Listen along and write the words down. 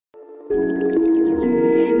Good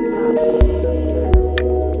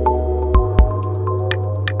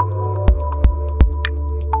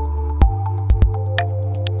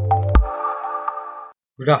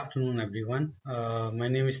afternoon, everyone. My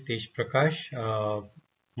name is Tej Prakash.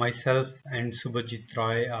 Myself and Subhajit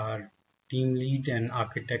Roy are team lead and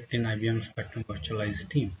architect in IBM Spectrum Virtualized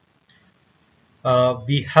team.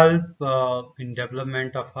 We help in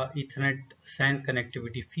development of Ethernet SAN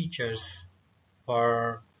connectivity features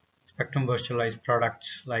for Spectrum Virtualized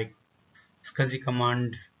products like SCSI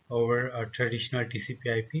command over a traditional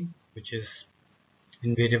TCP/IP, which is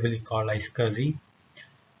invariably called iSCSI,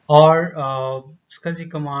 or SCSI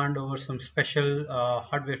command over some special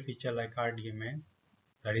hardware feature like RDMA,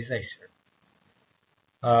 that is iSCSI.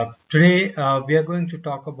 Today we are going to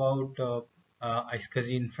talk about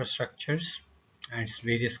iSCSI infrastructures and its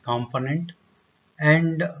various components,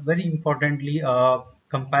 and very importantly a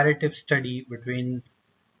comparative study between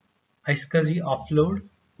iSCSI offload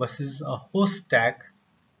versus a host stack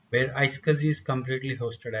where iSCSI is completely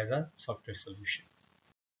hosted as a software solution.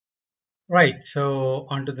 Right, so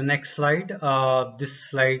on to the next slide. This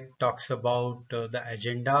slide talks about the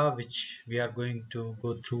agenda which we are going to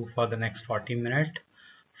go through for the next 40 minutes.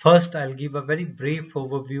 First, I'll give a very brief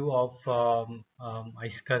overview of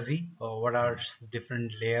iSCSI. What are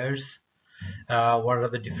different layers? What are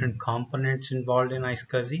the different components involved in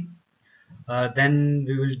iSCSI? Then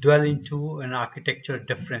we will dwell into an architecture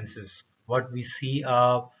differences. What we see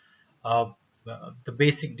uh, the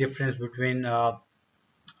basic difference between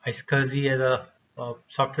iSCSI as a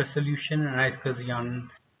software solution and iSCSI on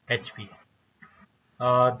HP.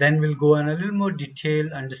 Then we'll go in a little more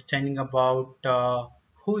detail understanding about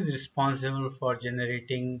who is responsible for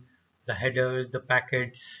generating the headers, the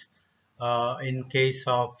packets in case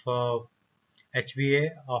of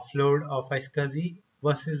HBA offload of iSCSI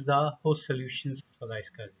versus the host solutions for the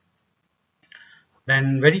iSCSI.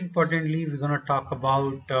 Then very importantly, we're going to talk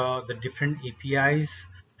about the different APIs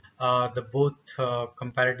the both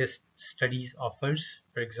comparative studies offers.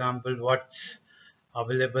 For example, what's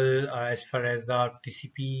available as far as the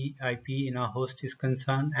TCP IP in a host is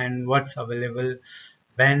concerned, and what's available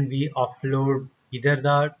when we offload either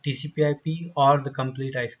the TCP IP or the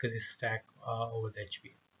complete iSCSI stack over the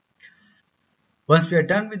HB. Once we are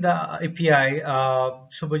done with the API,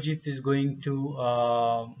 Subhajit is going to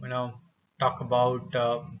talk about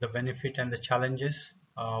the benefit and the challenges.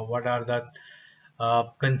 What are the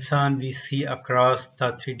concern we see across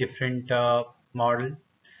the three different model.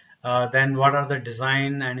 Then what are the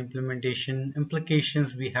design and implementation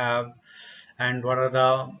implications we have, and what are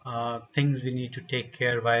the things we need to take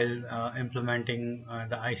care while implementing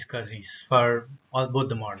the iSCSIs for both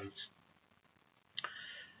the models.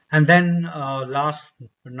 And then last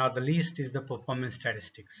but not the least is the performance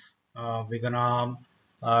statistics. We're gonna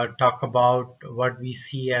talk about what we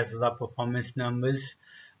see as the performance numbers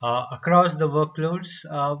across the workloads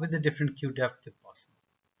with the different queue depth if possible.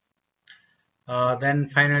 Then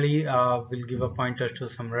finally, we'll give a pointer to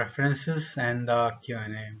some references and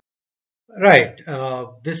Q&A. Right.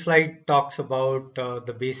 This slide talks about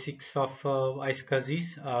the basics of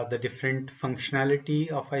iSCSIs, the different functionality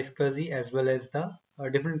of iSCSI, as well as the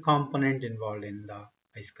different component involved in the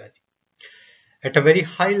iSCSI. At a very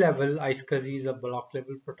high level, iSCSI is a block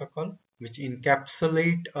level protocol which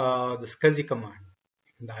encapsulate the SCSI command,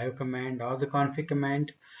 the IO command or the config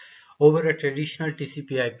command over a traditional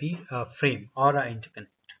TCP/IP frame or an interconnect.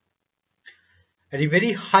 At a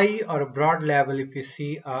very high or a broad level, if you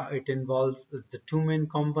see, it involves the two main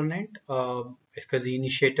component, iSCSI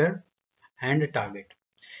initiator and a target.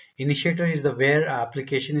 Initiator is the where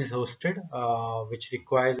application is hosted, which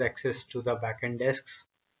requires access to the backend desks,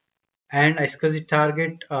 and iSCSI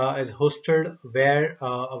target is hosted where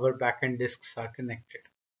our backend disks are connected.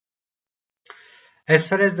 As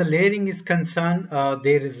far as the layering is concerned,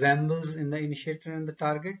 they resembles in the initiator and the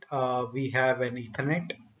target. We have an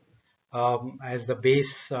Ethernet as the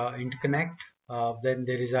base interconnect. Then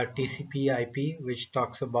there is our TCP IP, which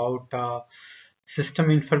talks about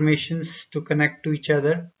system informations to connect to each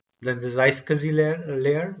other. Then there's iSCSI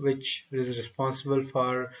layer, which is responsible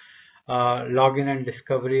for login and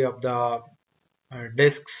discovery of the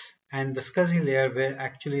disks, and the SCSI layer where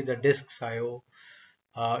actually the disks IO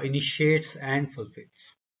initiates and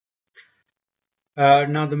fulfills.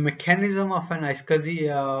 Now the mechanism of an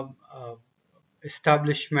iSCSI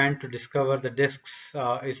establishment to discover the disks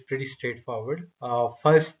is pretty straightforward.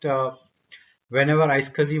 First, whenever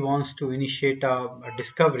iSCSI wants to initiate a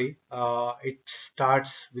discovery, it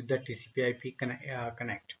starts with the TCP/IP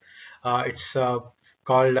connect. It's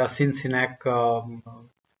called a SYN-SYNAC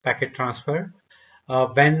packet transfer.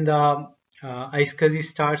 When the iSCSI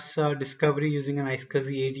starts discovery using an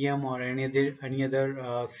iSCSI ADM or any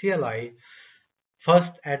other CLI.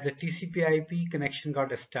 First, at the TCP/IP connection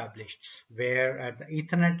got established, where at the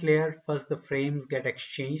Ethernet layer, first the frames get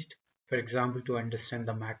exchanged, for example, to understand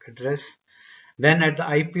the MAC address. Then at the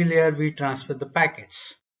IP layer, we transfer the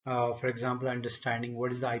packets, for example, understanding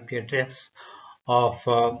what is the IP address of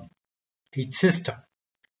each system.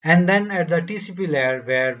 And then at the TCP layer,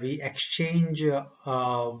 where we exchange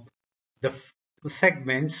the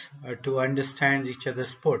segments to understand each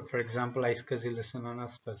other's port. For example, iSCSI listen on a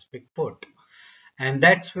specific port. And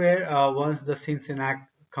that's where once the sync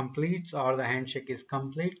completes or the handshake is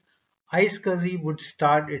complete, iSCSI would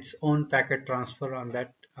start its own packet transfer on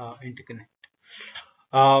that interconnect.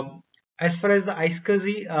 As far as the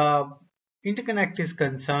iSCSI interconnect is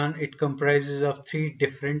concerned, it comprises of three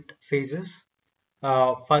different phases.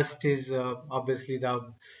 First is obviously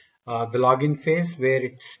the login phase, where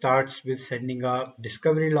it starts with sending a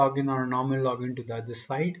discovery login or a normal login to the other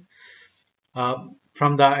side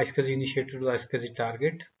from the iSCSI initiator to the iSCSI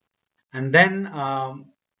target, and then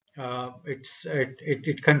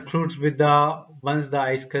it concludes with the once the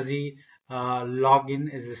iSCSI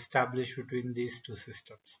login is established between these two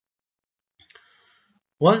systems.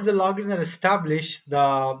 Once the logins are established,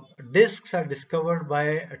 the disks are discovered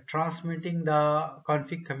by transmitting the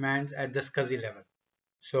config commands at the SCSI level.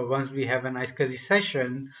 So once we have an iSCSI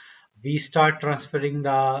session, we start transferring the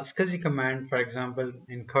SCSI command, for example,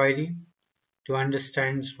 inquiry, to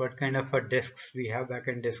understand what kind of disks we have,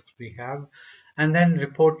 backend disks we have, and then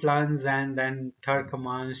report lines and then third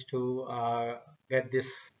commands to get this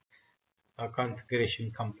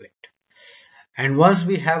configuration complete. And once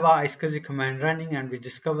we have our iSCSI command running and we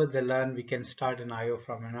discover the LAN, we can start an IO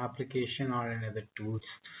from an application or any other tools,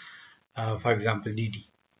 for example, DD.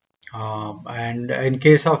 And in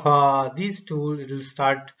case of these tools, it will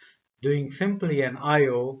start doing simply an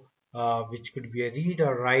IO, which could be a read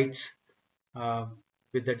or write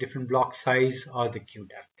with the different block size or the queue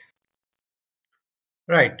depth.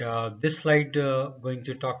 Right, this slide going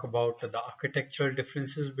to talk about the architectural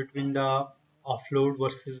differences between the offload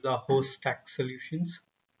versus the host stack solutions.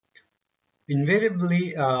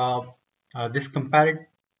 Invariably, this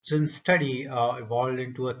comparison study evolved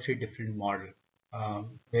into a three different model,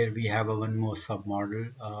 where we have a one more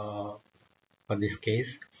submodel for this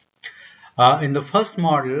case. In the first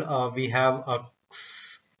model, we have a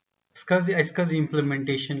iSCSI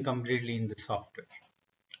implementation completely in the software,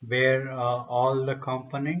 where all the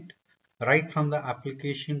component right from the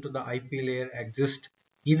application to the IP layer exist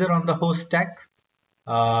either on the host stack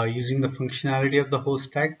using the functionality of the host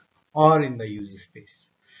stack or in the user space.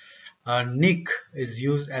 NIC is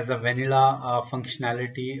used as a vanilla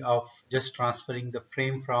functionality of just transferring the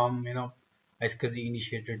frame from iSCSI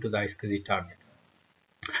initiator to the iSCSI target.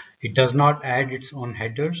 It does not add its own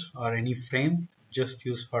headers or any frame, just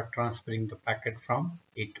used for transferring the packet from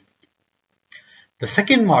A to B. The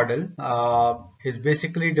second model is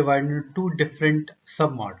basically divided into two different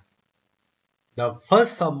submodels. The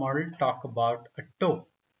first submodel talk about a TOE.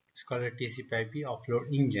 It's called a TCP/IP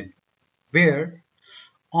offload engine, where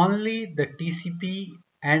only the TCP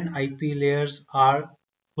and IP layers are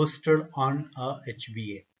hosted on a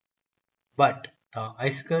HBA, but the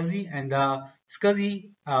iSCSI and the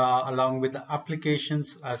SCSI along with the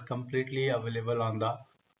applications are completely available on the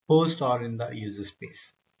host or in the user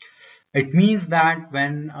space. It means that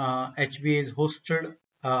when HBA is hosted,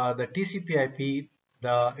 the TCP/IP,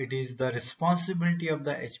 it is the responsibility of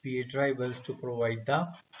the HBA drivers to provide the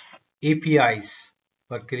APIs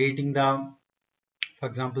for creating the, for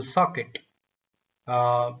example, socket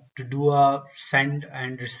to do a send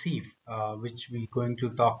and receive, which we're going to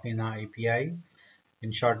talk in our API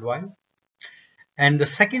in short while. And the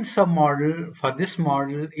second submodel for this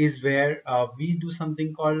model is where we do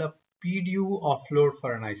something called a PDU offload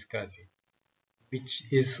for an iSCSI, which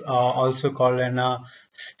is also called a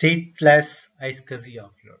stateless iSCSI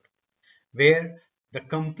offload, where the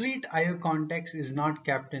complete IO context is not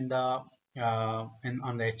kept in the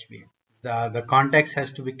on the HBA. The context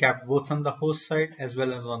has to be kept both on the host side as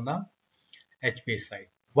well as on the HBA side.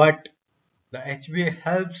 But the HBA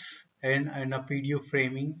helps in a PDU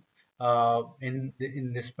framing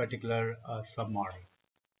in this particular submodel.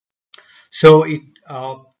 So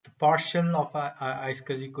the partial of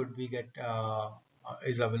iSCSI could be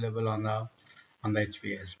is available on the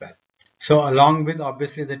HBA as well. So along with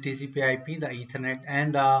obviously the TCP/IP, the Ethernet,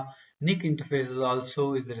 and the NIC interfaces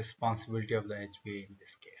also is the responsibility of the HBA in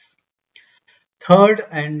this case. Third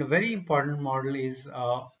and very important model is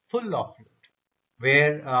full offload,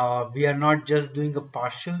 where we are not just doing a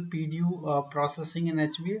partial PDU processing in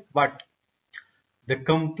HBA, but The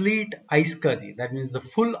complete iSCSI, that means the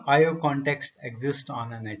full I/O context exists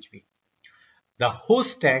on an HV. The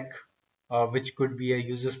host stack, which could be a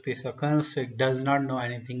user space or kernel stack, does not know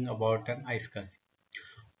anything about an iSCSI.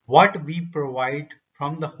 What we provide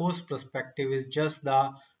from the host perspective is just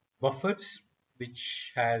the buffers,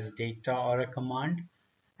 which has data or a command,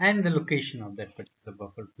 and the location of that particular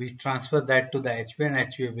buffer. We transfer that to the HV, and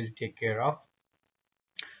HV will take care of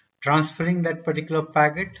transferring that particular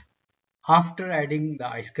packet after adding the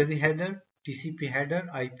iSCSI header, TCP header,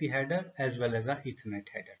 IP header, as well as the Ethernet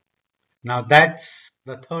header. Now that's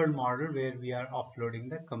the third model where we are offloading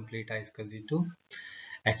the complete iSCSI to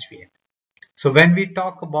HVM. So when we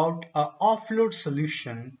talk about an offload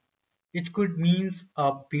solution, it could mean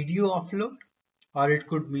a PDO offload or it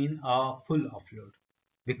could mean a full offload.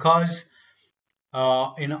 Because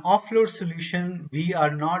in an offload solution, we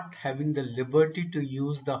are not having the liberty to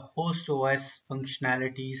use the host OS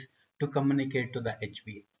functionalities to communicate to the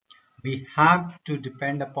HVA. We have to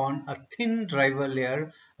depend upon a thin driver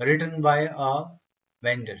layer written by our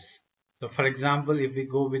vendors. So for example, if we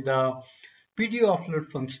go with the PDO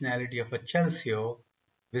offload functionality of a Chelsio,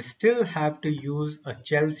 we still have to use a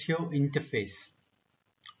Chelsio interface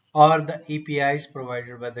or the APIs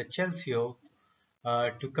provided by the Chelsio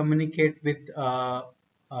to communicate with the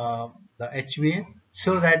HVA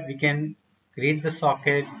so that we can create the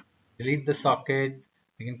socket, delete the socket,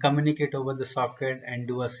 we can communicate over the socket and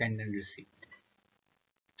do a send and receive.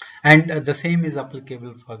 And the same is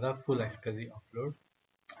applicable for the full iSCSI offload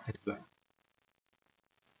as well.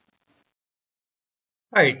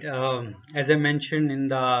 Right, as I mentioned in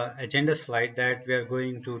the agenda slide that we are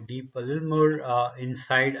going to deep a little more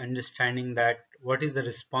inside understanding that what is the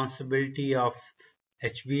responsibility of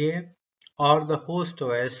HBA or the host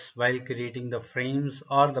OS while creating the frames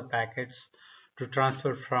or the packets to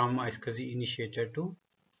transfer from iSCSI initiator to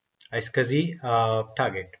iSCSI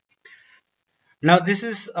target. Now this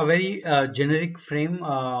is a very generic frame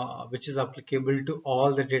which is applicable to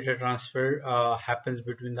all the data transfer happens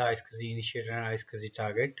between the iSCSI initiator and iSCSI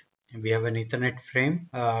target. We have an Ethernet frame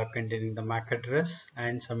containing the MAC address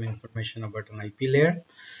and some information about an IP layer.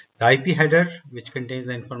 The IP header which contains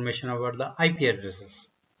the information about the IP addresses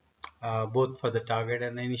both for the target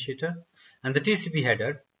and the initiator, and the TCP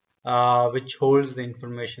header which holds the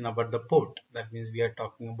information about the port. That means we are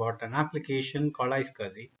talking about an application called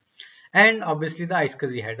iSCSI. And obviously the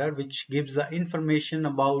iSCSI header which gives the information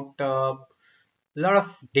about a lot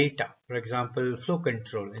of data, for example flow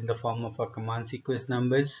control in the form of a command sequence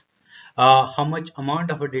numbers, how much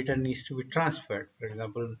amount of a data needs to be transferred, for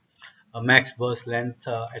example max burst length,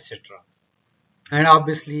 etc. And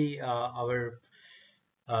obviously our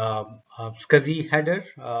SCSI header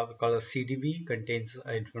called a CDB contains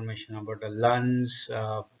information about the LUNs,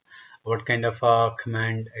 what kind of a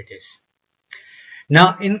command it is.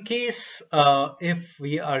 Now, in case if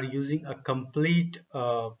we are using a complete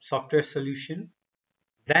software solution,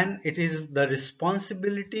 then it is the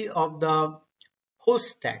responsibility of the host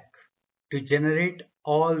stack to generate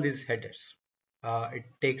all these headers. It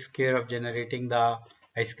takes care of generating the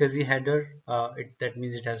iSCSI header. That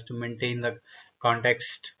means it has to maintain the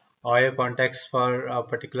context, IO context for a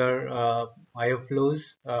particular IO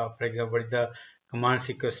flows. For example, what is the command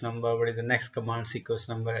sequence number, what is the next command sequence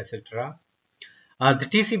number, etc. The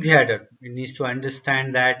TCP header, it needs to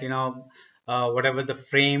understand that, whatever the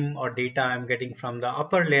frame or data I'm getting from the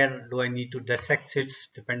upper layer, do I need to dissect it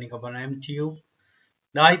depending upon MTU.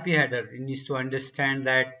 The IP header, it needs to understand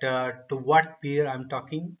that to what peer I'm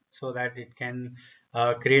talking so that it can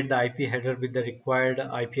create the IP header with the required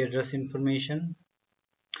IP address information.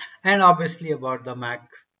 And obviously about the MAC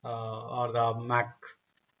or the MAC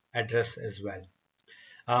address as well.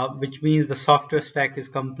 Which means the software stack is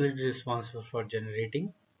completely responsible for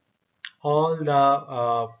generating all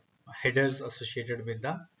the headers associated with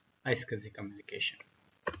the iSCSI communication.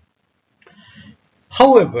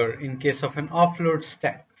 However, in case of an offload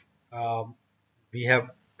stack, we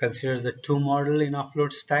have considered the two model in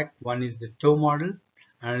offload stack. One is the TOW model,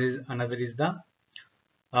 and another is the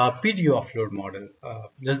PDO offload model.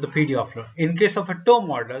 Just the PDO offload. In case of a TOW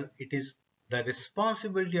model, it is the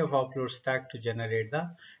responsibility of offload stack to generate the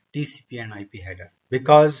TCP and IP header,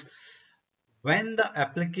 because when the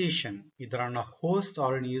application either on a host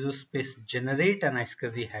or in user space generate an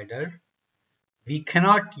iSCSI header, we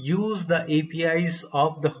cannot use the APIs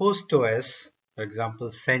of the host OS, for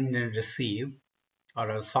example send and receive, or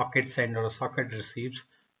a socket send or a socket receives,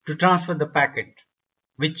 to transfer the packet,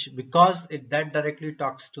 which because that directly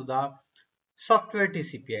talks to the software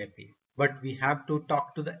TCP IP, but we have to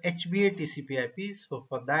talk to the HBA TCP IP. So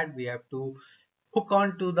for that we have to hook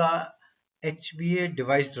on to the HBA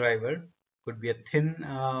device driver could be a thin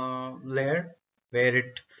layer where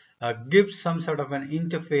it gives some sort of an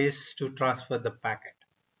interface to transfer the packet.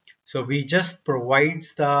 So we just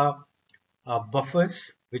provides the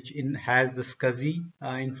buffers which has the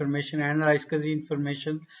SCSI information, analyze SCSI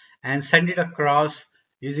information, and send it across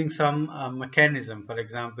using some mechanism. For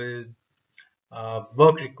example,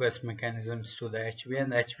 work request mechanisms to the HBA,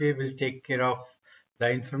 and the HBA will take care of the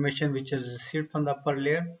information which is received from the upper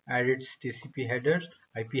layer, add its TCP header,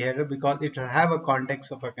 IP header, because it will have a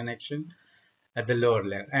context of a connection at the lower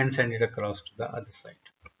layer, and send it across to the other side.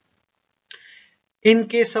 In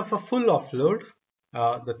case of a full offload,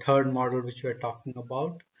 the third model which we are talking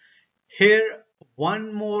about, here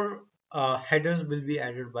one more headers will be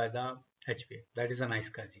added by the HBA, that is an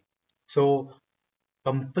iSCSI. So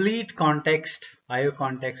complete context, IO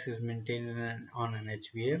context is maintained on an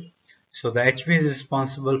HBA. So the HBA is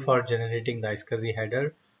responsible for generating the iSCSI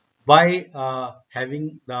header by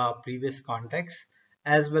having the previous context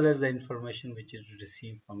as well as the information which is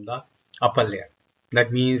received from the upper layer.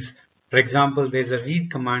 That means, for example, there's a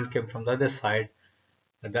read command came from the other side.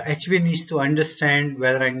 The HBA needs to understand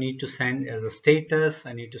whether I need to send as a status,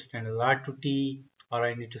 I need to send as R2T, or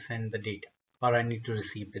I need to send the data, or I need to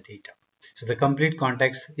receive the data. So the complete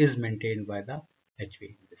context is maintained by the HBA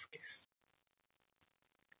in this case.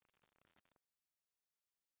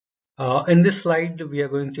 In this slide, we are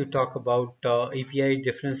going to talk about API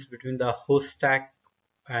difference between the host stack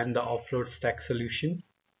and the offload stack solution.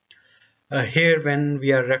 Here, when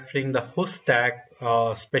we are referring the host stack,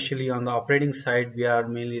 especially on the operating side, we are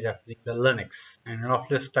mainly referring the Linux. And in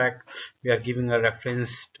offload stack, we are giving a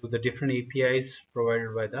reference to the different APIs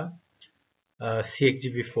provided by the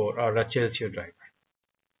CXGB4 or the Chelsio driver.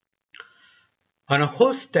 On a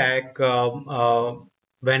host stack,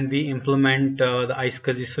 when we implement the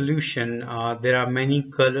iSCSI solution, there are many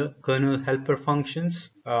kernel helper functions,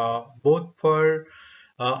 both for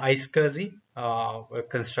iSCSI,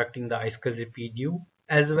 constructing the iSCSI PDU,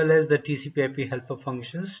 as well as the TCP/IP helper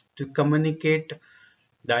functions to communicate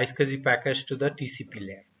the iSCSI package to the TCP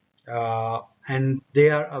layer. And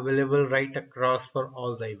they are available right across for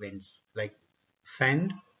all the events, like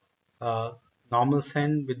send, normal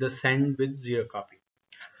send with the send with zero copy.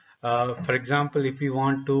 For example, if we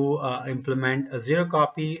want to implement a zero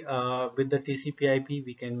copy with the TCP/IP,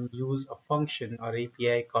 we can use a function or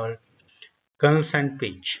API called kernel send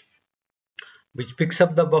page, which picks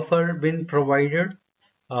up the buffer bin provided,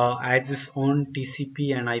 adds its own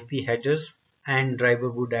TCP and IP headers, and driver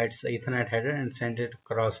would add the Ethernet header and send it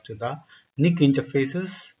across to the NIC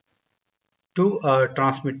interfaces to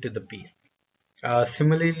transmit to the peer.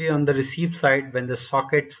 Similarly, on the receive side, when the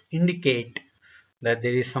sockets indicate that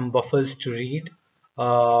there is some buffers to read,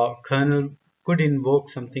 kernel could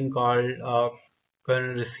invoke something called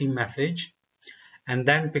kernel receive message, and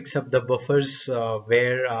then picks up the buffers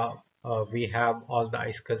where we have all the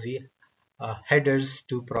iSCSI headers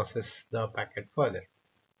to process the packet further.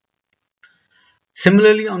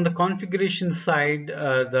 Similarly, on the configuration side,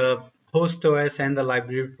 the host OS and the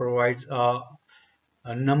library provides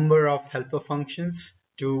a number of helper functions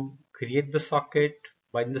to create the socket,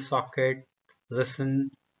 bind the socket,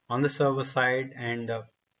 listen on the server side, and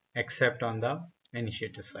accept on the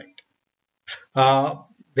initiator side.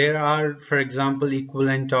 There are, for example,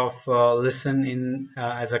 equivalent of listen in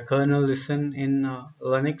as a kernel listen in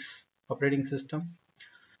Linux operating system.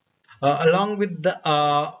 Along with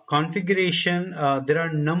the configuration, there are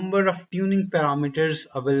a number of tuning parameters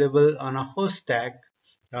available on a host stack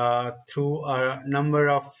through a number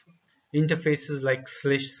of interfaces like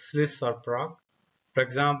sys or proc. For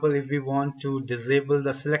example, if we want to disable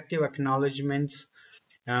the selective acknowledgements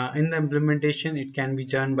in the implementation, it can be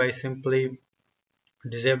done by simply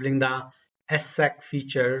disabling the SSAC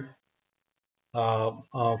feature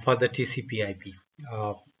for the TCP/IP.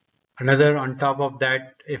 Another on top of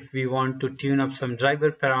that, if we want to tune up some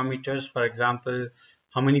driver parameters, for example,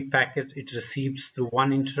 how many packets it receives through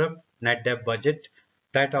one interrupt, net dev budget,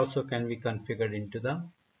 that also can be configured into the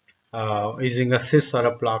using a sys or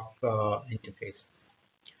a block interface.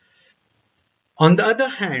 On the other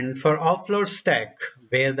hand, for offload stack,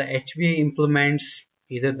 where the HBA implements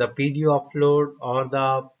either the PDU offload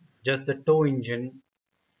or just the tow engine,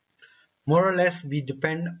 more or less we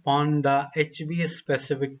depend upon the HBA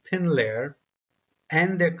specific thin layer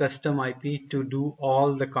and their custom IP to do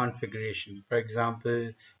all the configuration. For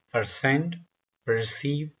example, for send, for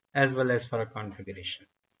receive, as well as for a configuration.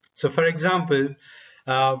 So for example,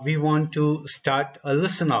 we want to start a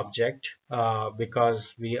listen object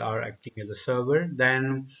because we are acting as a server,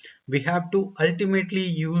 then we have to ultimately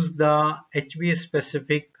use the HBA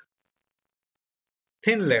specific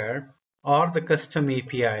thin layer or the custom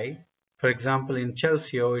API For example, in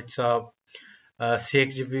Chelsio, it's a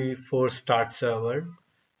CXGB4 start server,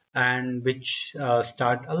 and which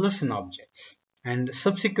start a listen objects. And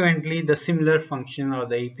subsequently, the similar function or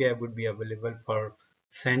the API would be available for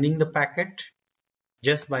sending the packet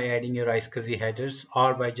just by adding your iSCSI headers,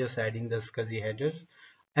 or by just adding the SCSI headers,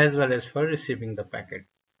 as well as for receiving the packet.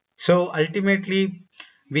 So ultimately,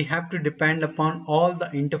 we have to depend upon all the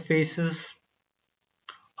interfaces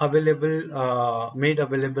available, made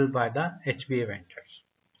available by the HBA vendors.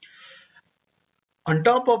 On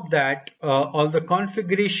top of that, all the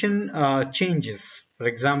configuration changes. For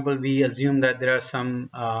example, we assume that there are some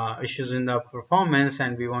issues in the performance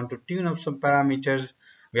and we want to tune up some parameters.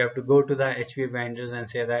 We have to go to the HBA vendors and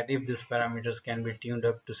say that if these parameters can be tuned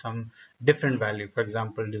up to some different value, for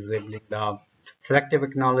example, disabling the selective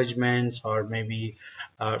acknowledgements, or maybe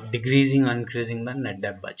decreasing or increasing the net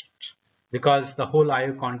depth budget, because the whole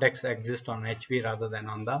IO context exists on HBA rather than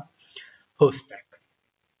on the host stack.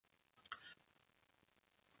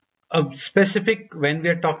 Specific, when we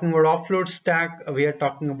are talking about offload stack, we are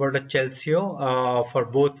talking about a Chelsio for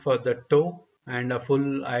both for the tow and a full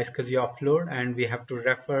iSCSI offload, and we have to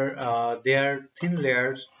refer their thin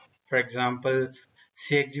layers. For example,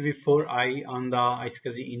 CXGB4i on the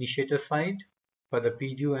iSCSI initiator side for the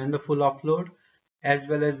PDU and the full offload, as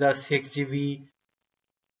well as the CXGB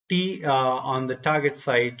T on the target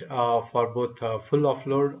side for both full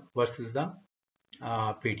offload versus the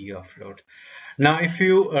PDU offload. Now, if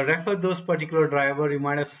you refer those particular driver, you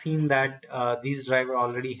might have seen that these driver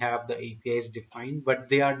already have the APIs defined, but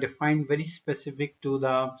they are defined very specific to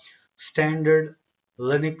the standard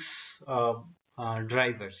Linux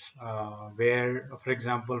drivers, where, for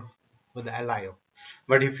example, with the LIO.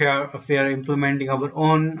 But if we are implementing our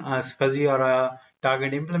own SCSI or a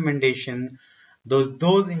target implementation, those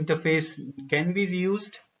interface can be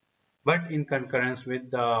reused, but in concurrence with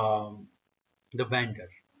the vendor.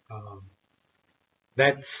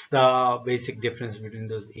 That's the basic difference between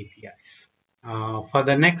those APIs. For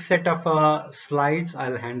the next set of slides,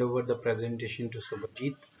 I'll hand over the presentation to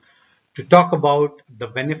Subhajit to talk about the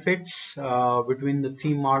benefits between the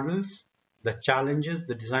three models, the challenges,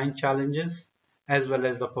 the design challenges, as well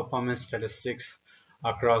as the performance statistics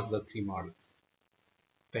across the three models.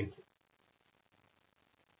 Thank you.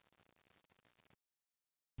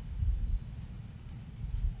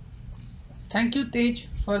 Thank you, Tej,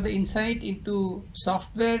 for the insight into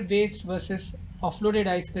software-based versus offloaded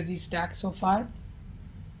iSCSI stack so far.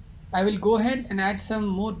 I will go ahead and add some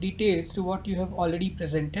more details to what you have already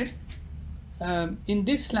presented. In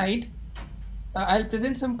this slide, I'll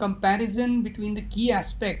present some comparison between the key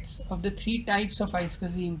aspects of the three types of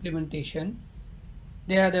iSCSI implementation.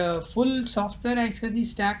 They are the full software iSCSI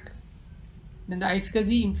stack, then the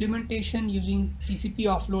iSCSI implementation using TCP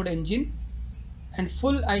offload engine, and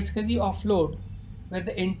full iSCSI offload, where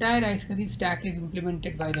the entire iSCSI stack is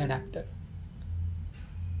implemented by the adapter.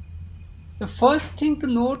 The first thing to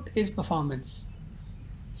note is performance.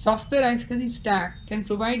 Software iSCSI stack can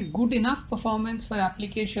provide good enough performance for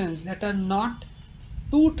applications that are not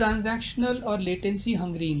too transactional or latency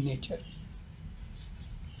hungry in nature.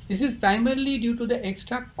 This is primarily due to the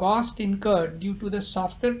extra cost incurred due to the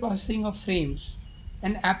software processing of frames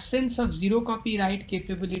and absence of zero copyright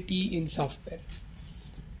capability in software.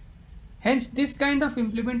 Hence, this kind of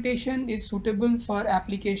implementation is suitable for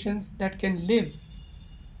applications that can live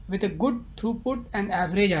with a good throughput and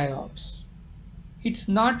average IOPS. It's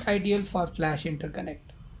not ideal for flash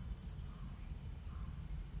interconnect.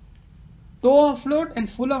 Tow offload and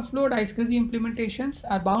full offload iSCSI implementations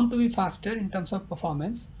are bound to be faster in terms of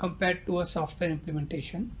performance compared to a software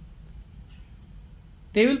implementation.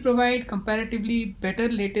 They will provide comparatively better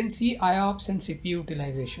latency, IOPS, and CPU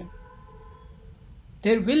utilization.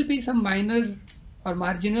 There will be some minor or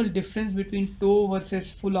marginal difference between tow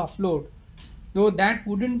versus full offload, though that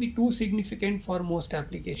wouldn't be too significant for most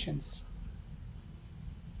applications.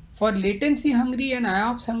 For latency hungry and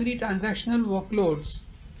IOPS hungry transactional workloads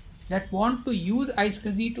that want to use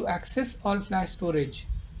iSCSI to access all flash storage,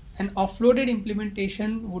 an offloaded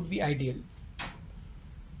implementation would be ideal.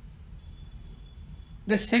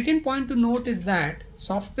 The second point to note is that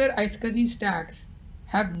software iSCSI stacks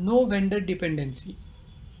have no vendor dependency.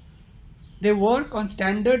 They work on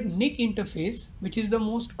standard NIC interface, which is the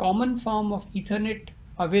most common form of Ethernet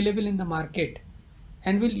available in the market,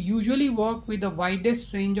 and will usually work with the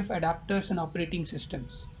widest range of adapters and operating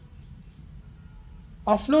systems.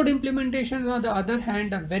 Offload implementations, on the other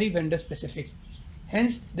hand, are very vendor specific.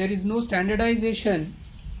 Hence, there is no standardization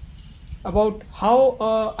about how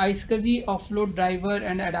a iSCSI offload driver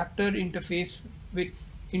and adapter interface with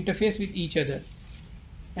each other.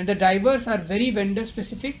 and the drivers are very vendor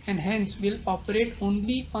specific and hence will operate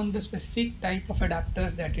only on the specific type of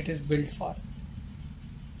adapters that it is built for.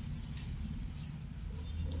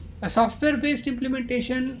 A software based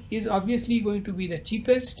implementation is obviously going to be the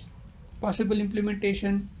cheapest possible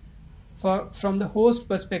implementation from the host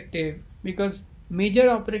perspective, because major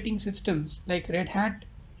operating systems like Red Hat,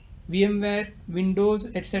 VMware, Windows,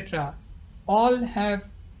 etc. all have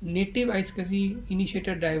native iSCSI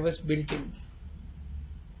initiator drivers built in.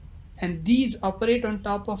 And these operate on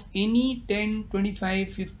top of any 10,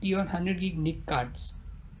 25, 50 or 100 gig NIC cards.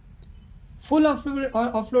 Full offload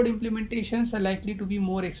or offload implementations are likely to be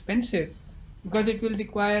more expensive because it will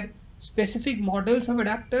require specific models of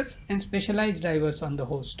adapters and specialized drivers on the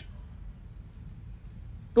host.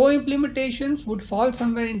 TOE implementations would fall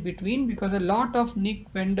somewhere in between because a lot of NIC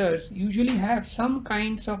vendors usually have some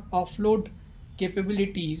kinds of offload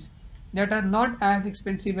capabilities that are not as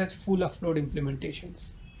expensive as full offload implementations.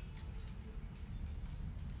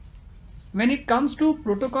 When it comes to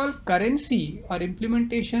protocol currency or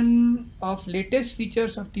implementation of latest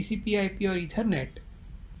features of TCP/IP or Ethernet,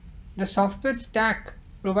 the software stack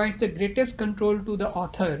provides the greatest control to the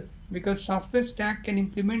author because software stack can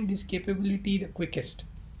implement this capability the quickest.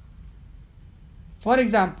 For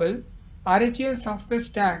example, RHEL software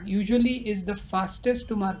stack usually is the fastest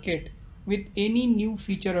to market with any new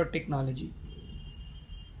feature or technology.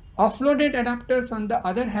 Offloaded adapters, on the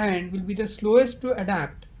other hand, will be the slowest to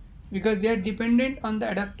adapt because they are dependent on the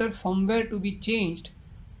adapter firmware to be changed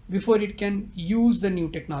before it can use the new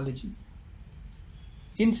technology.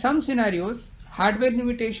 In some scenarios, hardware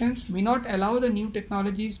limitations may not allow the new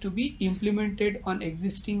technologies to be implemented on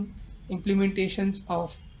existing implementations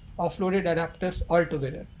of offloaded adapters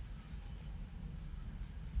altogether.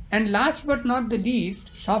 And last but not the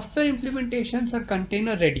least, software implementations are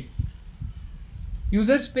container ready.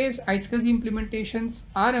 User space iSCSI implementations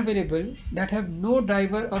are available that have no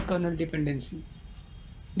driver or kernel dependency.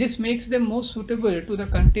 This makes them most suitable to the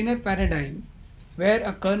container paradigm where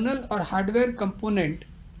a kernel or hardware component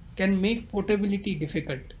can make portability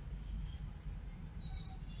difficult.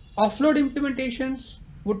 Offload implementations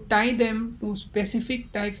would tie them to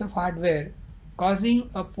specific types of hardware, causing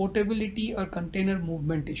a portability or container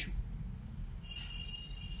movement issue.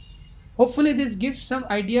 Hopefully this gives some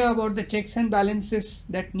idea about the checks and balances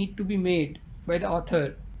that need to be made by the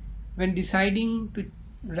author when deciding to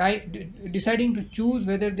choose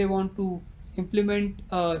whether they want to implement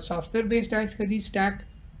a software based iSCSI stack,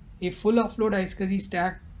 a full offload iSCSI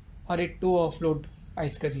stack, or a TOE offload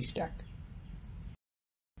iSCSI stack.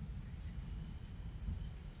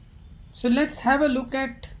 So let's have a look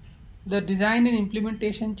at the design and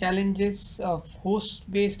implementation challenges of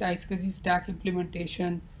host based iSCSI stack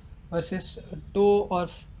implementation versus TOE or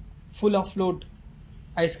full offload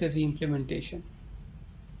iSCSI implementation.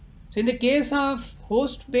 So in the case of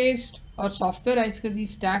host based or software iSCSI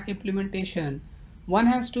stack implementation, one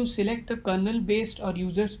has to select a kernel based or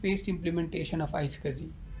user based implementation of iSCSI.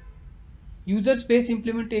 User space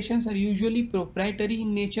implementations are usually proprietary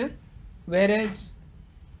in nature, whereas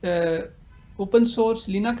open source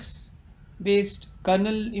Linux based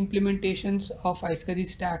kernel implementations of iSCSI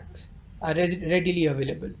stacks are readily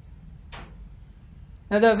available.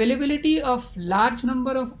 Now the availability of large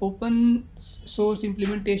number of open source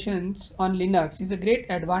implementations on Linux is a great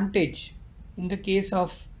advantage in the case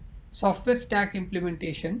of software stack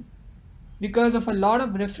implementation because of a lot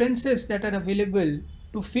of references that are available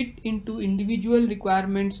to fit into individual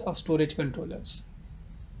requirements of storage controllers.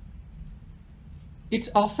 It's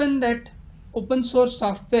often that open source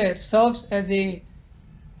software serves as an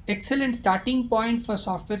excellent starting point for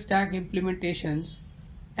software stack implementations,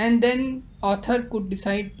 and then author could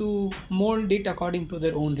decide to mold it according to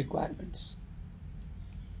their own requirements.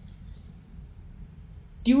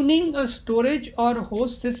 Tuning a storage or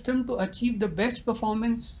host system to achieve the best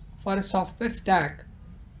performance for a software stack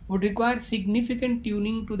would require significant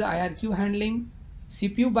tuning to the IRQ handling,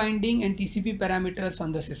 CPU binding and TCP parameters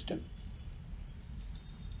on the system.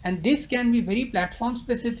 And this can be very platform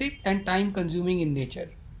specific and time consuming in nature.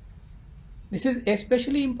 This is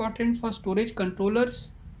especially important for storage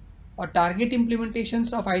controllers or target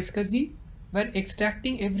implementations of iSCSI where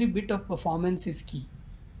extracting every bit of performance is key.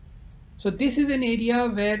 So this is an area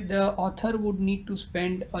where the author would need to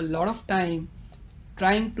spend a lot of time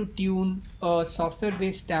trying to tune a software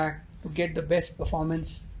based stack to get the best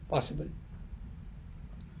performance possible.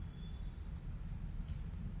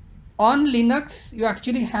 On Linux, you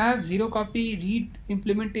actually have zero copy read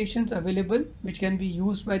implementations available which can be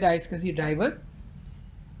used by the iSCSI driver,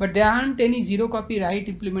 but there aren't any zero copy write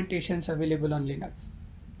implementations available on Linux.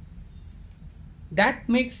 That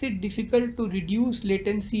makes it difficult to reduce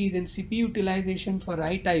latencies and CPU utilization for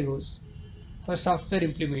write IOs for software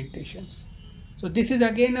implementations. So this is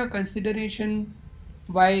again a consideration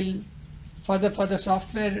while for the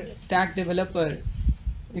software stack developer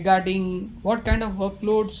regarding what kind of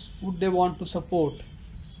workloads would they want to support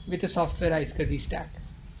with a software iSCSI stack.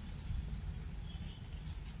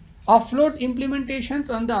 Offload implementations,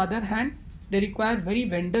 on the other hand, they require very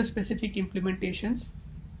vendor specific implementations,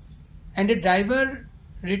 and a driver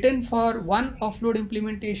written for one offload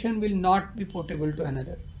implementation will not be portable to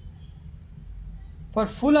another. For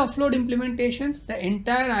full offload implementations, the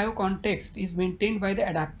entire IO context is maintained by the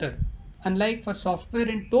adapter, unlike for software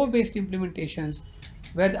and tow based implementations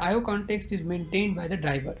where the IO context is maintained by the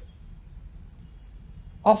driver.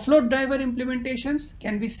 Offload driver implementations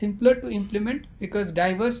can be simpler to implement because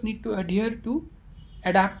drivers need to adhere to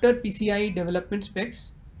adapter PCI development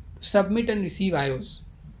specs to submit and receive IOs.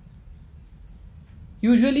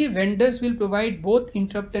 Usually vendors will provide both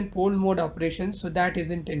interrupt and hold mode operations, so that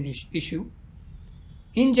isn't an issue.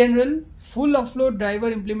 In general, full offload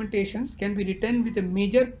driver implementations can be written with a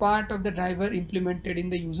major part of the driver implemented in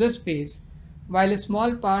the user space, while a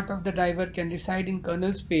small part of the driver can reside in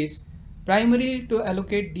kernel space, primarily to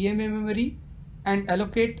allocate DMA memory and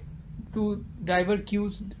allocate to driver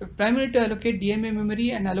queues, primarily to allocate DMA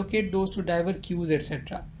memory and allocate those to driver queues,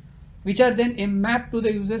 etc., which are then mapped to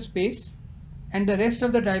the user space, and the rest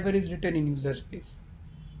of the driver is written in user space.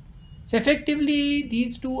 So effectively,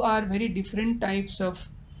 these two are very different types of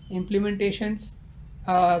implementations.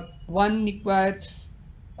 One requires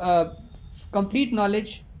complete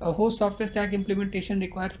knowledge. A host software stack implementation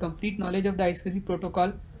requires complete knowledge of the iSCSI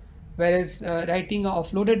protocol, whereas writing an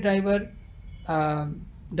offloaded driver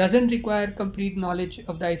doesn't require complete knowledge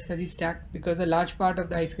of the iSCSI stack, because a large part of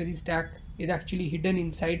the iSCSI stack is actually hidden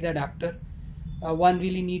inside the adapter. One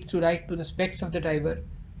really needs to write to the specs of the driver.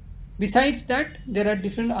 Besides that, there are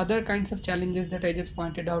different other kinds of challenges that I just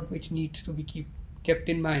pointed out which needs to be kept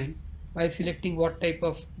in mind while selecting what type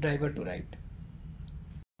of driver to write.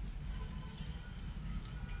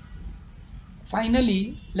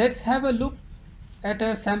 Finally, let's have a look at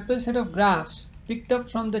a sample set of graphs picked up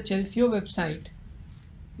from the Chelsio website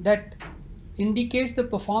that indicates the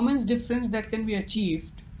performance difference that can be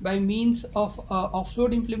achieved by means of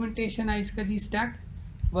offload implementation iSCSI stack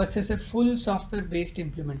versus a full software based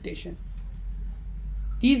implementation.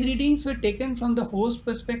 These readings were taken from the host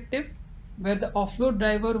perspective, where the offload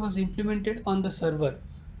driver was implemented on the server.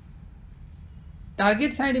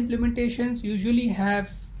 Target side implementations usually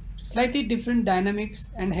have slightly different dynamics,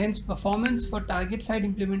 and hence performance for target side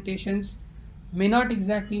implementations may not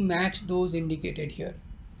exactly match those indicated here.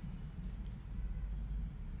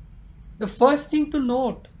 The first thing to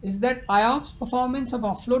note is that IOPS performance of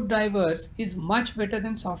offload drivers is much better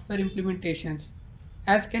than software implementations,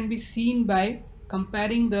 as can be seen by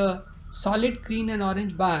comparing the solid green and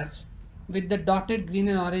orange bars with the dotted green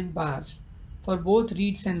and orange bars for both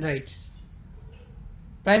reads and writes.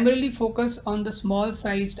 Primarily focus on the small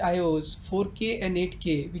sized IOs 4K and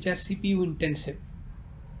 8K, which are CPU intensive.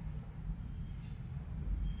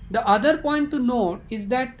 The other point to note is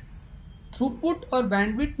that throughput or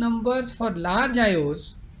bandwidth numbers for large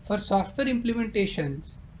IOs for software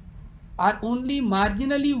implementations are only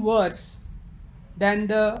marginally worse than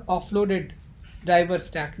the offloaded driver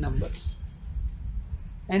stack numbers.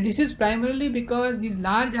 And this is primarily because these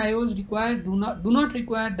large IOs do not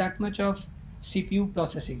require that much of CPU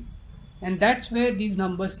processing, and that's where these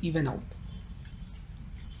numbers even out.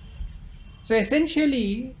 So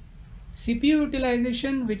essentially, CPU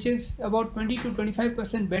utilization, which is about 20 to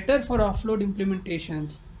 25% better for offload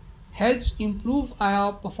implementations, helps improve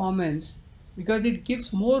IOP performance because it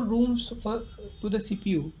gives more rooms to the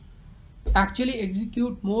CPU to actually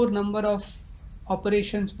execute more number of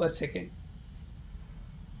operations per second.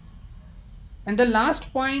 And the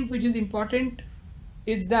last point, which is important,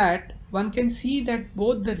 is that one can see that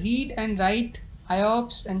both the read and write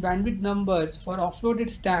IOPS and bandwidth numbers for offloaded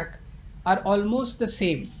stack are almost the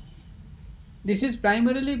same. This is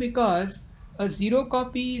primarily because a zero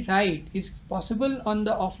copy write is possible on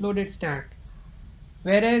the offloaded stack,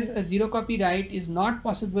 whereas a zero copy write is not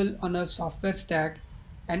possible on a software stack,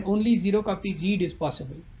 and only zero copy read is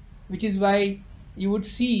possible, which is why you would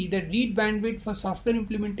see that read bandwidth for software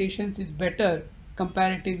implementations is better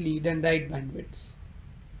comparatively than write bandwidths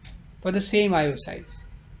for the same IO size.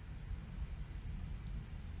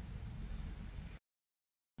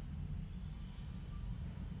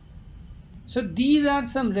 So these are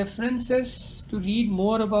some references to read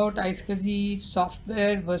more about iSCSI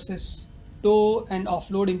software versus tow and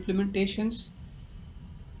offload implementations.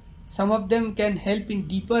 Some of them can help in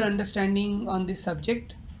deeper understanding on this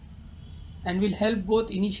subject and will help both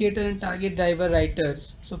initiator and target driver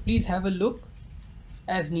writers. So please have a look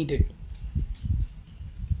as needed.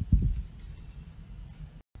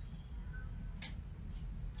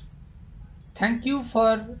 Thank you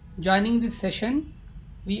for joining this session.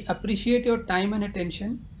 We appreciate your time and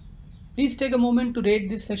attention. Please take a moment to rate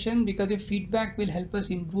this session because your feedback will help us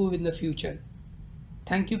improve in the future.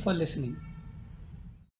 Thank you for listening.